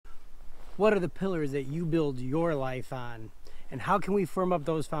What are the pillars that you build your life on? And how can we firm up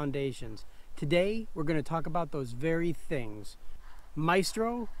those foundations? Today, we're going to talk about those very things.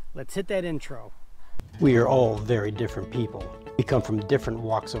 Maestro, let's hit that intro. We are all very different people. We come from different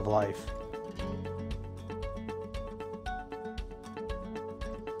walks of life.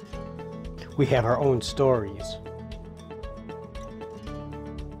 We have our own stories.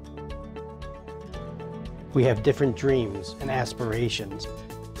 We have different dreams and aspirations.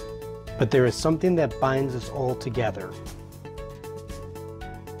 But there is something that binds us all together.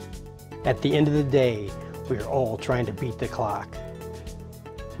 At the end of the day, we are all trying to beat the clock.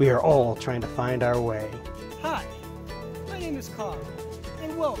 We are all trying to find our way. Hi, my name is Carl,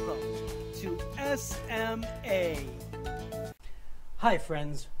 and welcome to SMA. Hi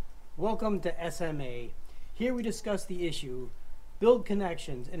friends, welcome to SMA. Here we discuss the issue, build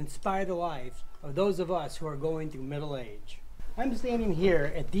connections, and inspire the lives of those of us who are going through middle age. I'm standing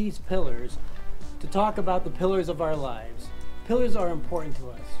here at these pillars to talk about the pillars of our lives. Pillars are important to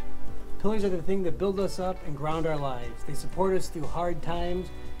us. Pillars are the thing that build us up and ground our lives. They support us through hard times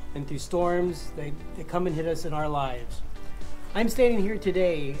and through storms. They come and hit us in our lives. I'm standing here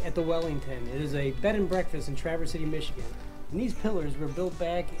today at the Wellington. It is a bed and breakfast in Traverse City, Michigan. And these pillars were built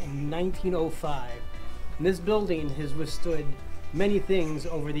back in 1905. And this building has withstood many things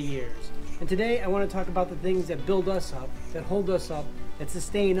over the years. And today I want to talk about the things that build us up, that hold us up, that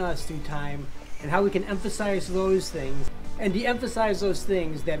sustain us through time, and how we can emphasize those things and de-emphasize those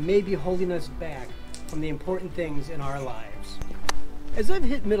things that may be holding us back from the important things in our lives. As I've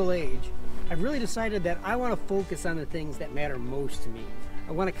hit middle age, I've really decided that I want to focus on the things that matter most to me.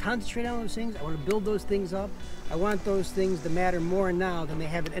 I want to concentrate on those things. I want to build those things up. I want those things to matter more now than they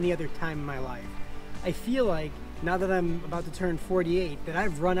have at any other time in my life. I feel like now that I'm about to turn 48, that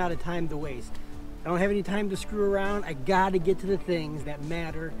I've run out of time to waste. I don't have any time to screw around. I gotta get to the things that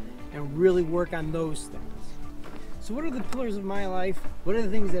matter and really work on those things. So what are the pillars of my life? What are the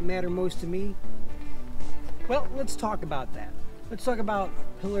things that matter most to me? Well, let's talk about that. Let's talk about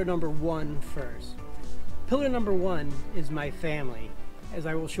pillar number one first. Pillar number one is my family, as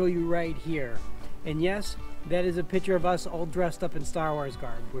I will show you right here. And yes, that is a picture of us all dressed up in Star Wars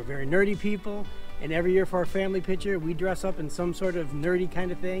garb. We're very nerdy people, and every year for our family picture, we dress up in some sort of nerdy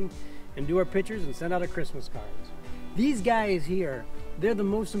kind of thing and do our pictures and send out our Christmas cards. These guys here, they're the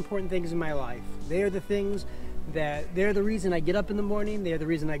most important things in my life. They are the things that, they're the reason I get up in the morning, they're the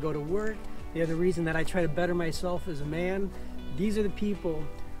reason I go to work, they're the reason that I try to better myself as a man. These are the people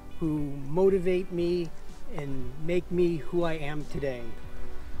who motivate me and make me who I am today.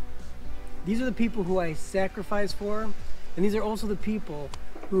 These are the people who I sacrifice for, and these are also the people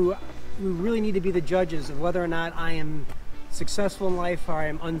who really need to be the judges of whether or not I am successful in life or I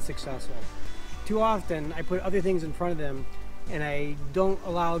am unsuccessful. Too often I put other things in front of them and I don't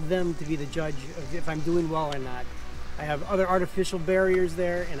allow them to be the judge of if I'm doing well or not. I have other artificial barriers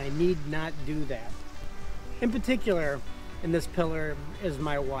there and I need not do that. In particular, in this pillar is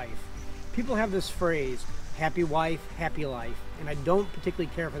my wife. People have this phrase, happy wife, happy life, and I don't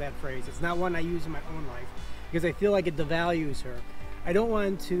particularly care for that phrase. It's not one I use in my own life because I feel like it devalues her. I don't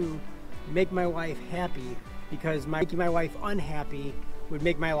want to make my wife happy because making my wife unhappy would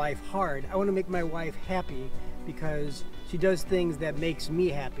make my life hard. I want to make my wife happy because she does things that makes me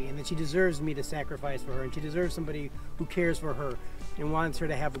happy and that she deserves me to sacrifice for her, and she deserves somebody who cares for her and wants her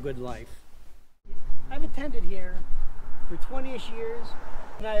to have a good life. I've attended here for 20-ish years,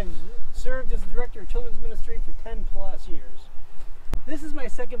 and I've served as the director of children's ministry for 10 plus years. This is my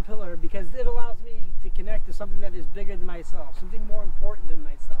second pillar because it allows me to connect to something that is bigger than myself, something more important than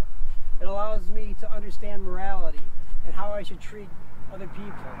myself. It allows me to understand morality and how I should treat other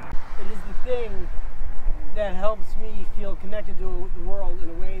people. It is the thing that helps me feel connected to the world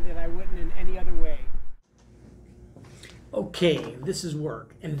in a way that I wouldn't in any other way. Okay, this is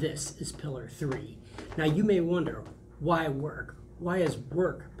work, and this is pillar 3. Now you may wonder, why work? Why is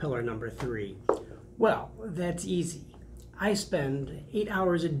work pillar number 3? Well, that's easy. I spend 8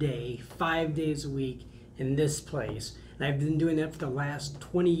 hours a day, 5 days a week in this place, and I've been doing that for the last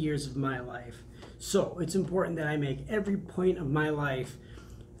 20 years of my life. So it's important that I make every point of my life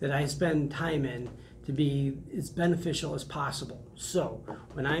that I spend time in to be as beneficial as possible. So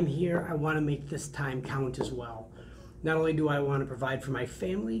when I'm here, I want to make this time count as well. Not only do I want to provide for my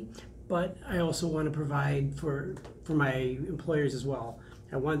family, but I also want to provide for my employers as well.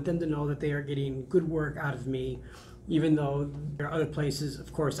 I want them to know that they are getting good work out of me, even though there are other places,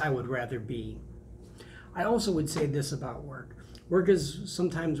 of course, I would rather be. I also would say this about work. Work is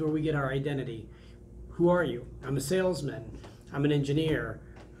sometimes where we get our identity. Who are you? I'm a salesman. I'm an engineer.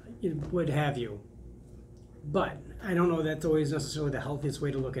 What have you. But I don't know that's always necessarily the healthiest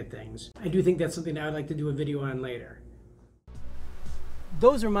way to look at things. I do think that's something I would like to do a video on later.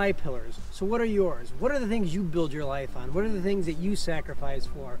 Those are my pillars. So what are yours? What are the things you build your life on? What are the things that you sacrifice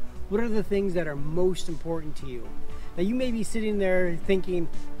for? What are the things that are most important to you? Now you may be sitting there thinking,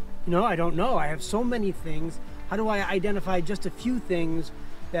 I don't know. I have so many things. How do I identify just a few things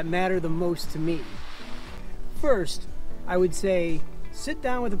that matter the most to me? First, I would say sit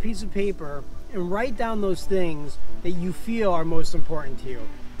down with a piece of paper and write down those things that you feel are most important to you.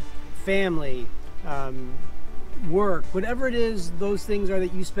 Family, work, whatever it is those things are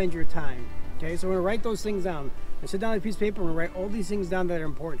that you spend your time. Okay, so we're gonna write those things down. I sit down with a piece of paper and we're gonna write all these things down that are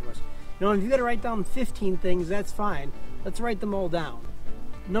important to us. If you gotta write down 15 things, that's fine. Let's write them all down.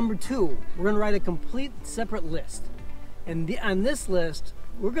 Number 2, we're gonna write a complete separate list. And on this list,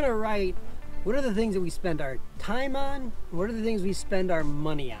 we're gonna write what are the things that we spend our time on, and what are the things we spend our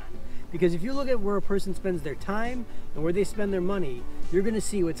money on. Because if you look at where a person spends their time and where they spend their money, you're gonna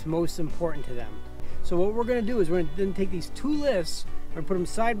see what's most important to them. So what we're gonna do is we're gonna then take these 2 lists and put them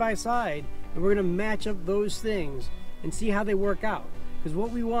side by side, and we're gonna match up those things and see how they work out. Because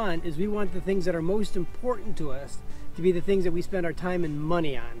what we want is we want the things that are most important to us to be the things that we spend our time and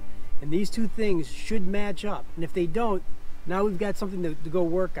money on. And these 2 things should match up. And if they don't, now we've got something to go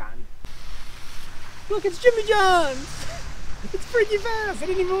work on. Look, it's Jimmy John's! It's freaky fast! I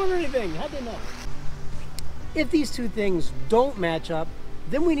didn't even order anything. How'd they know? If these 2 things don't match up,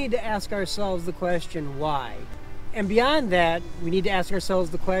 then we need to ask ourselves the question, why? And beyond that, we need to ask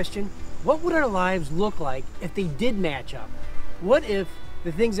ourselves the question, what would our lives look like if they did match up? What if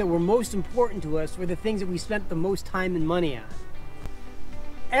the things that were most important to us were the things that we spent the most time and money on?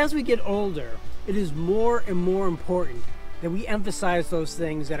 As we get older, it is more and more important that we emphasize those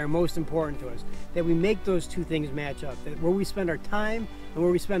things that are most important to us, that we make those 2 things match up, that where we spend our time and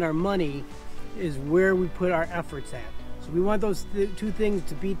where we spend our money is where we put our efforts at. So we want those 2 things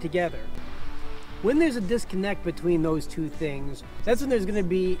to be together. When there's a disconnect between those 2 things, that's when there's going to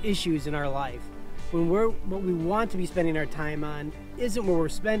be issues in our life. When what we want to be spending our time on isn't where we're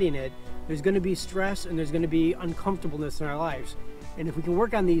spending it, there's going to be stress and there's going to be uncomfortableness in our lives. And if we can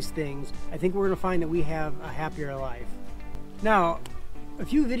work on these things, I think we're going to find that we have a happier life. Now, a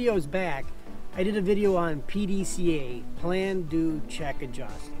few videos back, I did a video on PDCA, plan, do, check,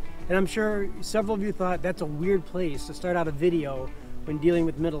 adjust. And I'm sure several of you thought that's a weird place to start out a video when dealing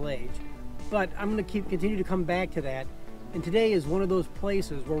with middle age. But I'm going to continue to come back to that. And today is one of those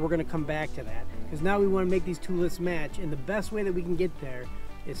places where we're going to come back to that. Because now we want to make these 2 lists match. And the best way that we can get there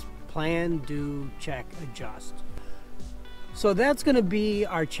is plan, do, check, adjust. So that's going to be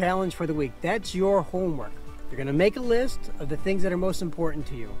our challenge for the week. That's your homework. You're going to make a list of the things that are most important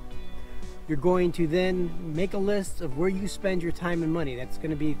to you. You're going to then make a list of where you spend your time and money. That's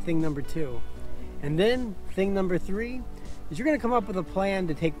going to be thing number 2. And then thing number 3 is you're going to come up with a plan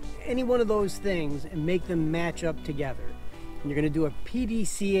to take any one of those things and make them match up together. And you're going to do a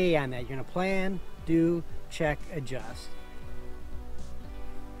PDCA on that. You're going to plan, do, check, adjust.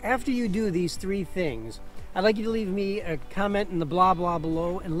 After you do these 3 things, I'd like you to leave me a comment in the blah blah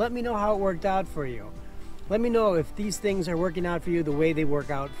below and let me know how it worked out for you. Let me know if these things are working out for you the way they work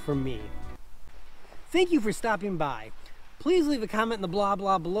out for me. Thank you for stopping by. Please leave a comment in the blah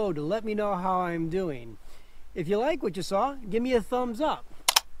blah below to let me know how I'm doing. If you like what you saw, give me a thumbs up.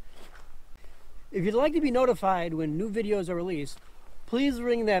 If you'd like to be notified when new videos are released, please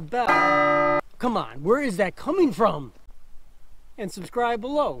ring that bell. Come on, where is that coming from? And subscribe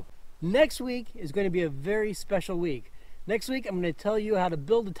below. Next week is going to be a very special week. Next week, I'm going to tell you how to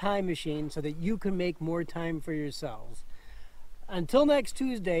build a time machine so that you can make more time for yourselves. Until next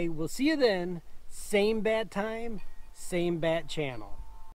Tuesday, we'll see you then. Same bat time, same bat channel.